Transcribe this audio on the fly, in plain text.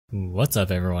What's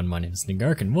up everyone, my name is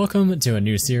Nigark and welcome to a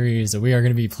new series. We are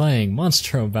going to be playing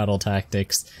Monstro Battle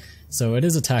Tactics. So it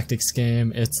is a tactics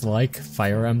game. It's like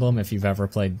Fire Emblem if you've ever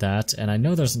played that, and I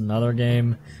know there's another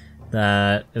game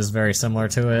that is very similar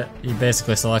to it. You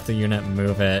basically select the unit,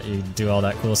 move it, you do all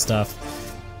that cool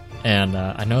stuff. And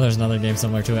I know there's another game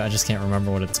similar to it, I just can't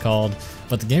remember what it's called.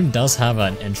 But the game does have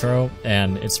an intro,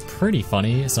 and it's pretty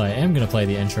funny, so I am going to play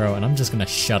the intro, and I'm just going to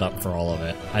shut up for all of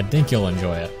it. I think you'll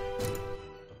enjoy it.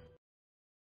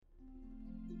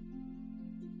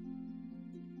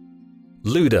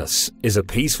 Ludus is a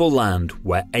peaceful land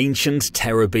where ancient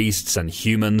terror beasts and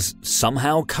humans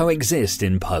somehow coexist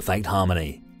in perfect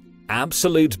harmony.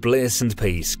 Absolute bliss and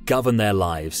peace govern their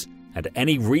lives, and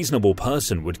any reasonable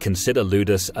person would consider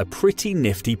Ludus a pretty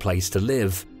nifty place to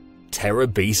live, terror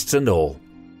beasts and all.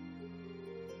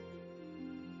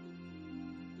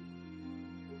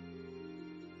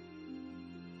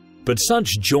 But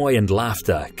such joy and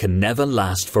laughter can never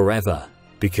last forever,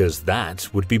 because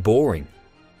that would be boring.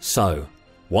 So,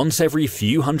 once every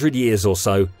few hundred years or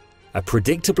so, a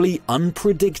predictably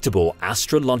unpredictable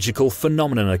astrological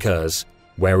phenomenon occurs,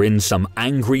 wherein some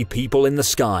angry people in the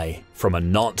sky, from a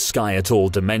not sky at all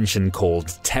dimension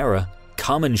called Terror,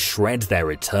 come and shred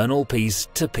their eternal peace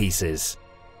to pieces.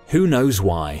 Who knows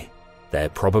why? They're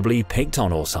probably picked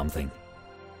on or something.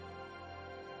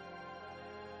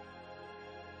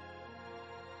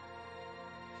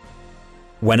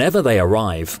 Whenever they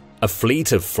arrive, a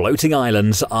fleet of floating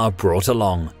islands are brought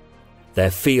along.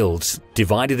 Their fields,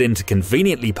 divided into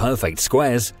conveniently perfect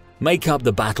squares, make up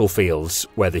the battlefields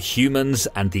where the humans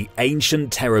and the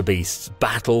ancient terror beasts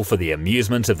battle for the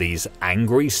amusement of these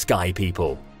angry sky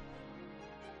people.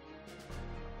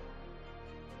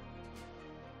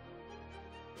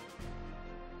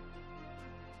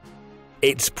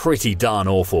 It's pretty darn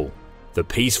awful. The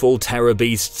peaceful terror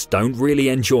beasts don't really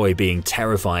enjoy being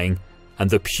terrifying, and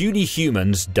the puny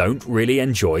humans don't really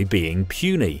enjoy being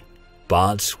puny.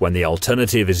 But when the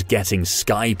alternative is getting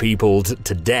sky-peopled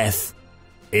to death,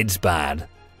 it's bad.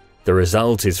 The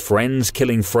result is friends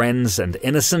killing friends and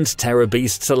innocent terror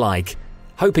beasts alike,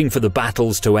 hoping for the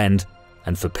battles to end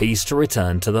and for peace to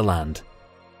return to the land.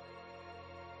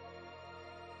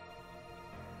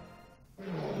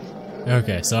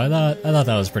 Okay, so I thought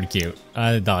that was pretty cute.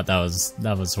 I thought that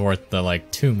was worth the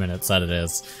 2 minutes that it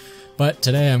is. But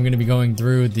today I'm going to be going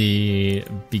through the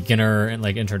beginner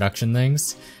introduction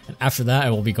things, and after that I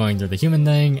will be going through the human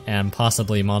thing and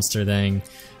possibly monster thing.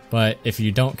 But if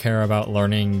you don't care about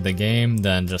learning the game,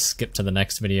 then just skip to the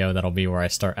next video. That'll be where I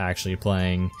start actually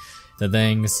playing the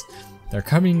things. Their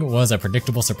coming was a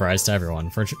predictable surprise to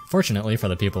everyone. Fortunately for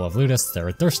the people of Ludus,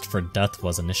 their thirst for death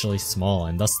was initially small,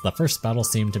 and thus the first battle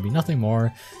seemed to be nothing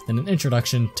more than an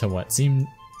introduction to what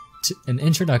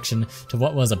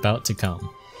was about to come.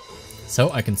 So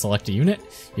I can select a unit,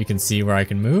 you can see where I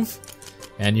can move,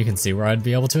 and you can see where I'd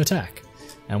be able to attack.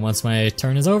 And once my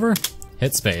turn is over,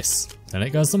 hit space. Then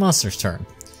it goes the monster's turn.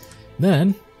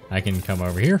 Then I can come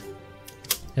over here,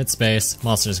 hit space,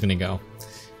 monster's gonna go.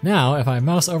 Now if I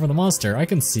mouse over the monster, I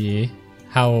can see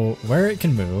where it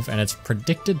can move and its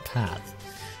predicted path.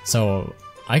 So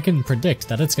I can predict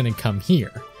that it's gonna come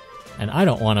here, and I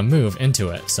don't want to move into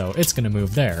it, so it's gonna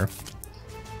move there.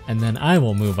 And then I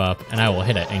will move up and I will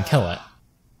hit it and kill it.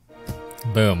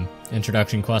 Boom.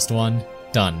 Introduction quest 1.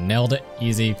 Done. Nailed it.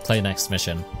 Easy. Play next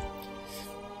mission.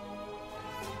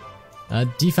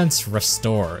 Defense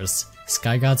restores.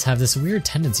 Skygods have this weird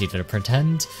tendency to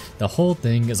pretend the whole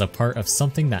thing is a part of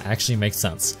something that actually makes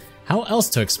sense. How else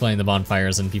to explain the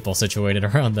bonfires and people situated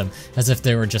around them, as if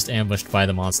they were just ambushed by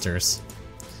the monsters?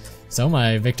 So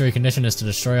my victory condition is to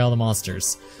destroy all the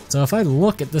monsters. So if I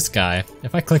look at this guy,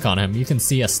 if I click on him, you can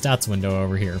see a stats window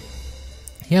over here.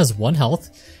 He has 1 health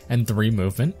and 3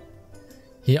 movement.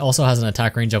 He also has an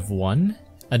attack range of 1,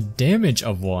 a damage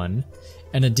of 1,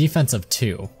 and a defense of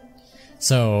 2.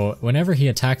 So whenever he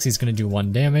attacks, he's going to do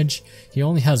 1 damage. He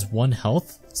only has 1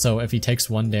 health, so if he takes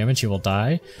 1 damage, he will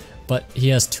die. But he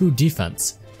has 2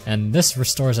 defense, and this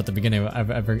restores at the beginning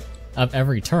of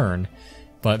every turn.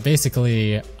 But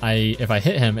basically, if I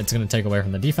hit him, it's going to take away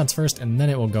from the defense first, and then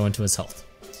it will go into his health.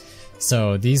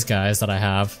 So these guys that I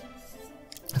have,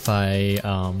 if I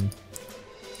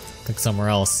click somewhere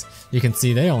else, you can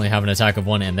see they only have an attack of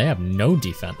 1 and they have no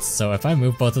defense. So if I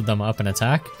move both of them up and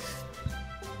attack,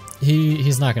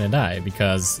 he's not going to die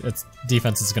because its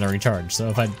defense is going to recharge. So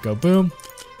if I go boom,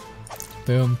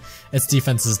 boom, its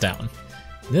defense is down.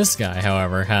 This guy,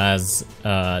 however, has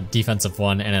a defense of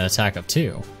 1 and an attack of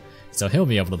 2. So he'll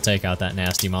be able to take out that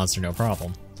nasty monster no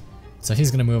problem. So he's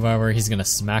going to move over, he's going to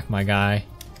smack my guy.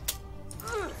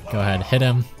 Go ahead, hit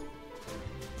him.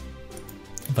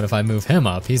 But if I move him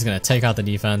up, he's gonna take out the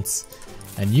defense,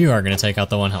 and you are gonna take out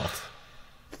the 1 health.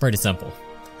 Pretty simple.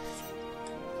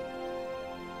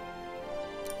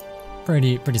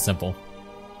 Pretty simple.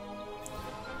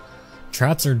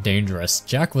 Traps are dangerous.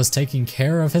 Jack was taking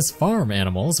care of his farm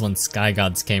animals when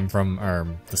Skygods came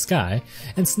from the sky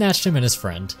and snatched him and his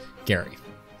friend, Gary.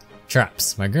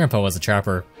 Traps. My grandpa was a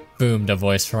trapper, boomed a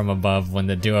voice from above when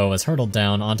the duo was hurtled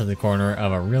down onto the corner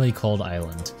of a really cold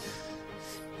island.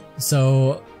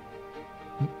 So,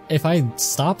 if I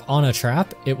stop on a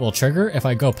trap, it will trigger. If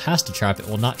I go past a trap, it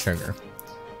will not trigger.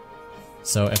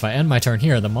 So if I end my turn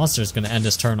here, the monster is going to end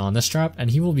his turn on this trap,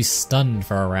 and he will be stunned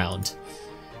for a round.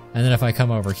 And then if I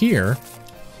come over here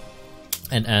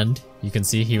and end, you can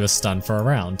see he was stunned for a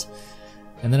round.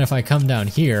 And then if I come down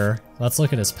here, let's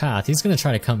look at his path. He's going to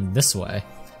try to come this way.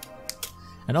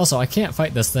 And also, I can't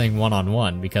fight this thing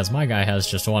one-on-one because my guy has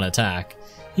just 1 attack.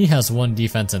 He has 1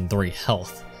 defense and 3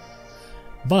 health.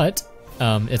 But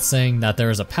it's saying that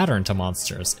there is a pattern to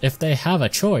monsters. If they have a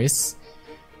choice,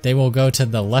 they will go to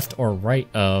the left or right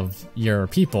of your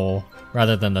people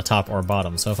rather than the top or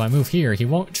bottom. So if I move here, he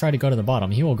won't try to go to the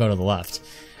bottom, he will go to the left.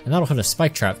 And that'll hit a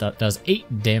spike trap that does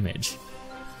 8 damage.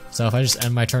 So if I just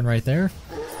end my turn right there,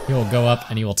 he will go up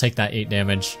and he will take that 8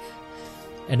 damage.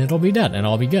 And it'll be dead and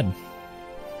I'll be good.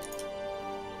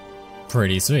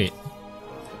 Pretty sweet.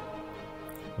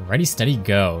 Ready, steady,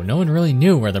 go. No one really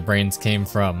knew where the brains came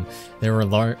from. There were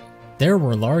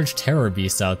large terror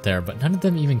beasts out there, but none of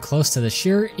them even close to the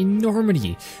sheer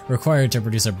enormity required to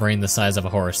produce a brain the size of a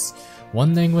horse.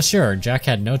 One thing was sure, Jack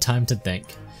had no time to think.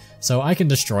 So I can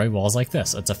destroy walls like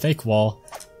this. It's a fake wall.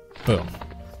 Boom.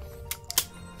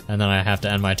 And then I have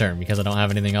to end my turn because I don't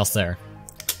have anything else there.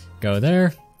 Go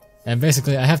there. And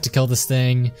basically I have to kill this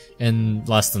thing in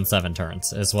less than 7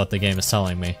 turns, is what the game is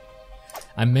telling me.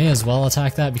 I may as well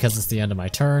attack that because it's the end of my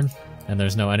turn, and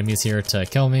there's no enemies here to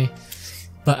kill me.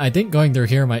 But I think going through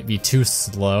here might be too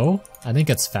slow. I think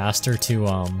it's faster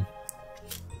to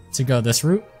go this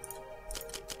route.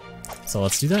 So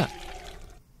let's do that.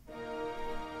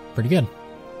 Pretty good.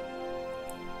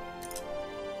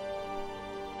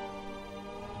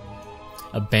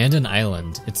 Abandoned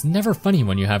island. It's never funny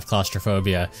when you have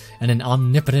claustrophobia, and an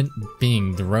omnipotent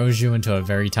being throws you into a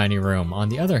very tiny room. On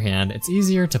the other hand, it's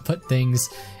easier to put things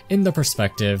in the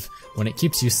perspective when it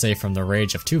keeps you safe from the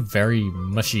rage of 2 very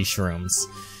mushy shrooms.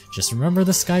 Just remember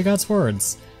the Skygods'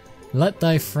 words. Let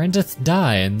thy friendeth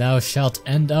die, and thou shalt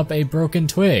end up a broken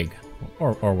twig.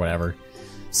 Or whatever.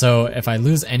 So if I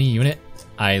lose any unit,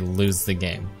 I lose the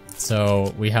game.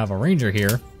 So we have a ranger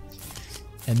here.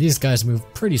 And these guys move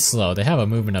pretty slow. They have a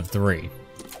movement of 3.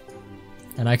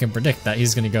 And I can predict that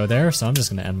he's going to go there, so I'm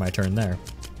just going to end my turn there.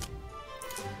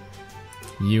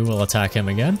 You will attack him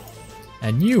again.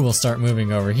 And you will start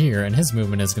moving over here, and his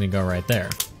movement is going to go right there.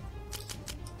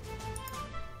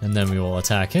 And then we will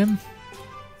attack him.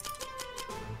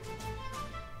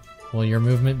 Will your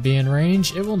movement be in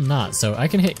range? It will not, so I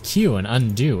can hit Q and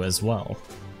undo as well.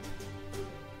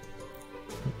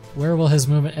 Where will his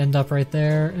movement end up right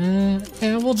there?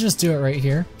 Yeah, we'll just do it right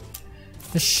here.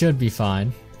 This should be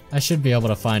fine. I should be able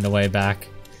to find a way back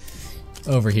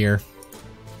over here.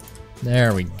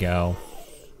 There we go.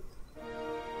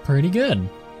 Pretty good.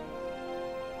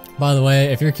 By the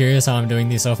way, if you're curious how I'm doing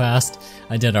these so fast,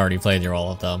 I did already play through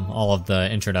all of them, all of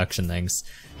the introduction things.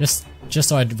 Just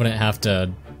so I wouldn't have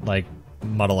to, like,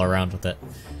 muddle around with it.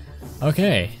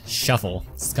 Okay, shuffle.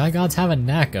 Skygods have a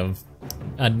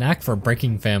knack for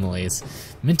breaking families.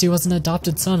 Minty was an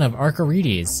adopted son of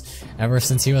Archarides. Ever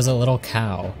since he was a little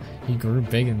cow, he grew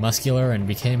big and muscular and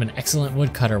became an excellent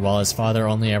woodcutter while his father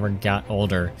only ever got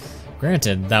older.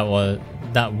 Granted, that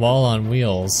wall on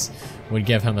wheels would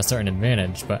give him a certain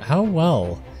advantage, but how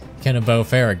well can a bow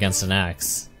fare against an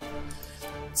axe?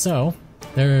 So,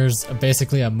 there's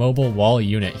basically a mobile wall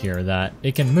unit here that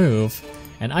it can move,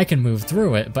 and I can move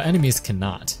through it, but enemies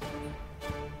cannot.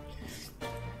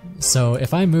 So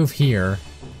if I move here,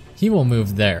 he will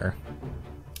move there.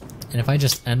 And if I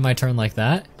just end my turn like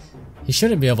that, he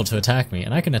shouldn't be able to attack me,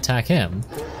 and I can attack him,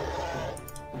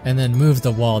 and then move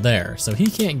the wall there, so he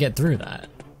can't get through that.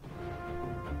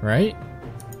 Right?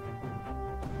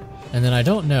 And then I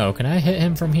don't know, can I hit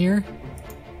him from here?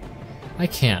 I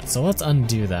can't, so let's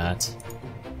undo that.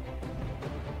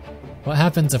 What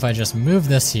happens if I just move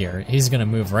this here? He's gonna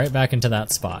move right back into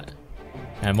that spot.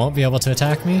 And won't be able to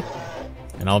attack me,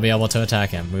 and I'll be able to attack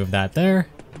him. Move that there.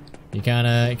 You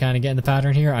kinda get in the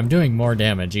pattern here. I'm doing more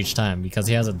damage each time because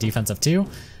he has a defense of 2,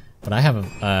 but I have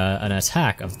an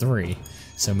attack of 3.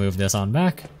 So move this on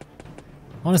back.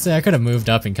 Honestly, I could have moved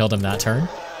up and killed him that turn,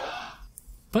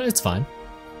 but it's fine.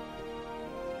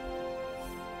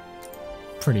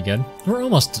 pretty good. We're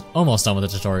almost done with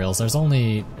the tutorials. There's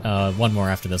only one more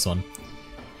after this one.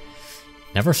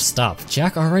 Never stop.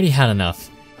 Jack already had enough.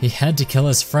 He had to kill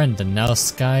his friend, and now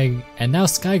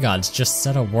Skygods just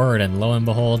said a word, and lo and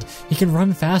behold, he can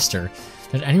run faster.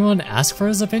 Did anyone ask for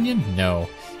his opinion? No.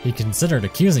 He considered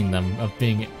accusing them of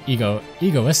being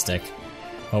egoistic.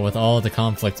 But with all the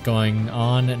conflict going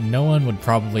on, no one would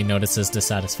probably notice his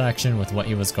dissatisfaction with what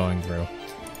he was going through.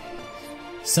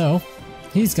 So,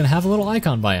 he's gonna have a little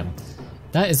icon by him.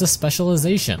 That is a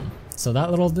specialization. So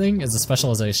that little thing is a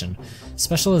specialization.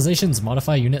 Specializations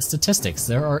modify unit statistics.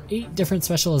 There are 8 different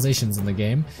specializations in the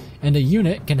game, and a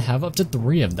unit can have up to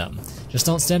 3 of them. Just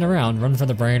don't stand around, run for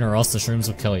the brain, or else the shrooms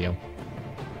will kill you.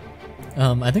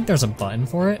 I think there's a button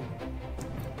for it.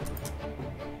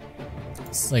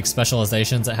 It's like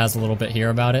specializations, it has a little bit here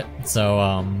about it.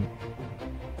 So,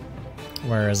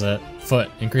 where is it? Foot.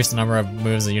 Increase the number of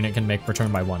moves a unit can make per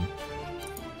turn by 1.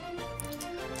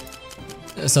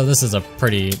 So this is a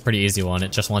pretty easy one.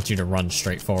 It just wants you to run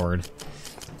straight forward.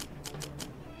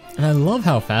 And I love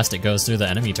how fast it goes through the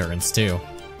enemy turns too.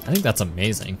 I think that's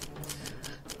amazing.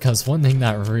 Because one thing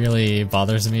that really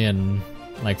bothers me in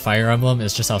like Fire Emblem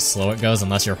is just how slow it goes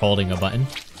unless you're holding a button.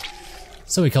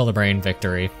 So we kill the brain,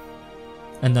 victory.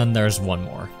 And then there's one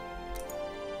more.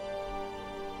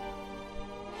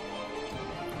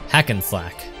 Hack and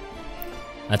Slack.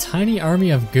 A tiny army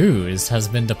of goos has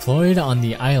been deployed on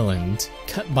the island,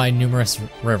 cut by numerous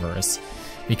rivers.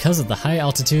 Because of the high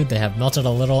altitude, they have melted a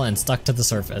little and stuck to the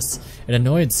surface. It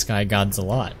annoyed Skygods a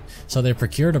lot, so they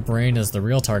procured a brain as the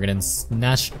real target and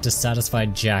snatched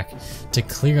dissatisfied Jack to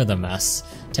clear the mess,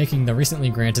 taking the recently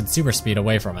granted super speed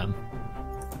away from him.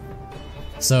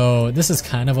 So this is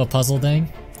kind of a puzzle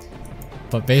thing,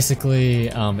 but basically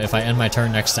if I end my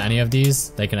turn next to any of these,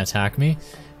 they can attack me.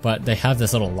 But they have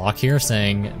this little lock here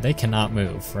saying they cannot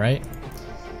move, right?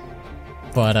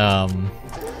 But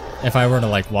if I were to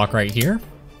like walk right here,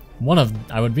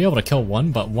 I would be able to kill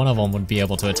one, but one of them would be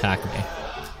able to attack me.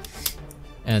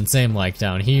 And same like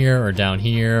down here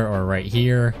or right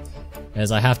here,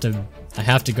 is I have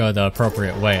to go the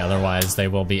appropriate way, otherwise they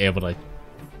will be able to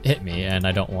hit me, and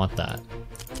I don't want that.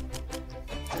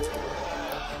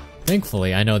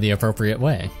 Thankfully, I know the appropriate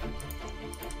way.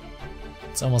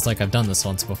 It's almost like I've done this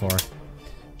once before.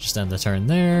 Just end the turn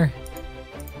there.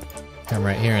 Come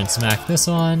right here and smack this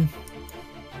one.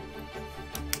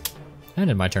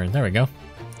 Ended my turn, there we go.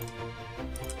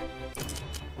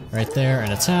 Right there,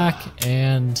 an attack,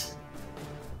 and...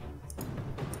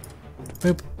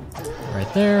 boop.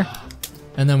 Right there.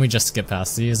 And then we just skip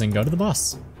past these and go to the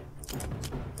boss.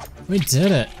 We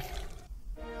did it!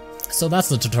 So that's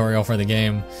the tutorial for the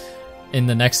game. In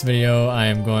the next video, I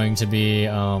am going to be,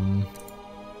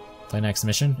 play next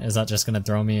mission? Is that just gonna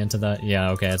throw me into the...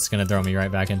 yeah, okay, it's gonna throw me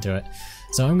right back into it.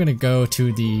 So I'm gonna go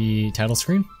to the title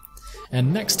screen,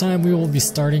 and next time we will be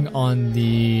starting on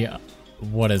the...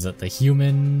 what is it? The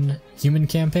human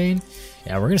campaign?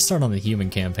 Yeah, we're gonna start on the human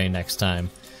campaign next time.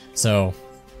 So,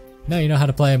 now you know how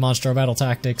to play Monstro Battle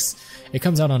Tactics. It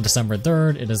comes out on December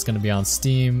 3rd, it is gonna be on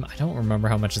Steam. I don't remember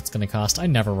how much it's gonna cost, I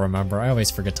never remember, I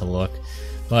always forget to look.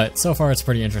 But so far it's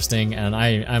pretty interesting, and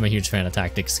I'm a huge fan of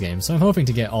tactics games, so I'm hoping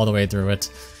to get all the way through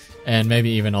it, and maybe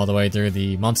even all the way through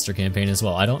the monster campaign as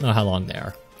well. I don't know how long they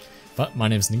are. But my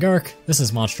name's Nagark, this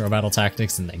is Monstro Battle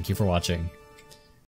Tactics, and thank you for watching.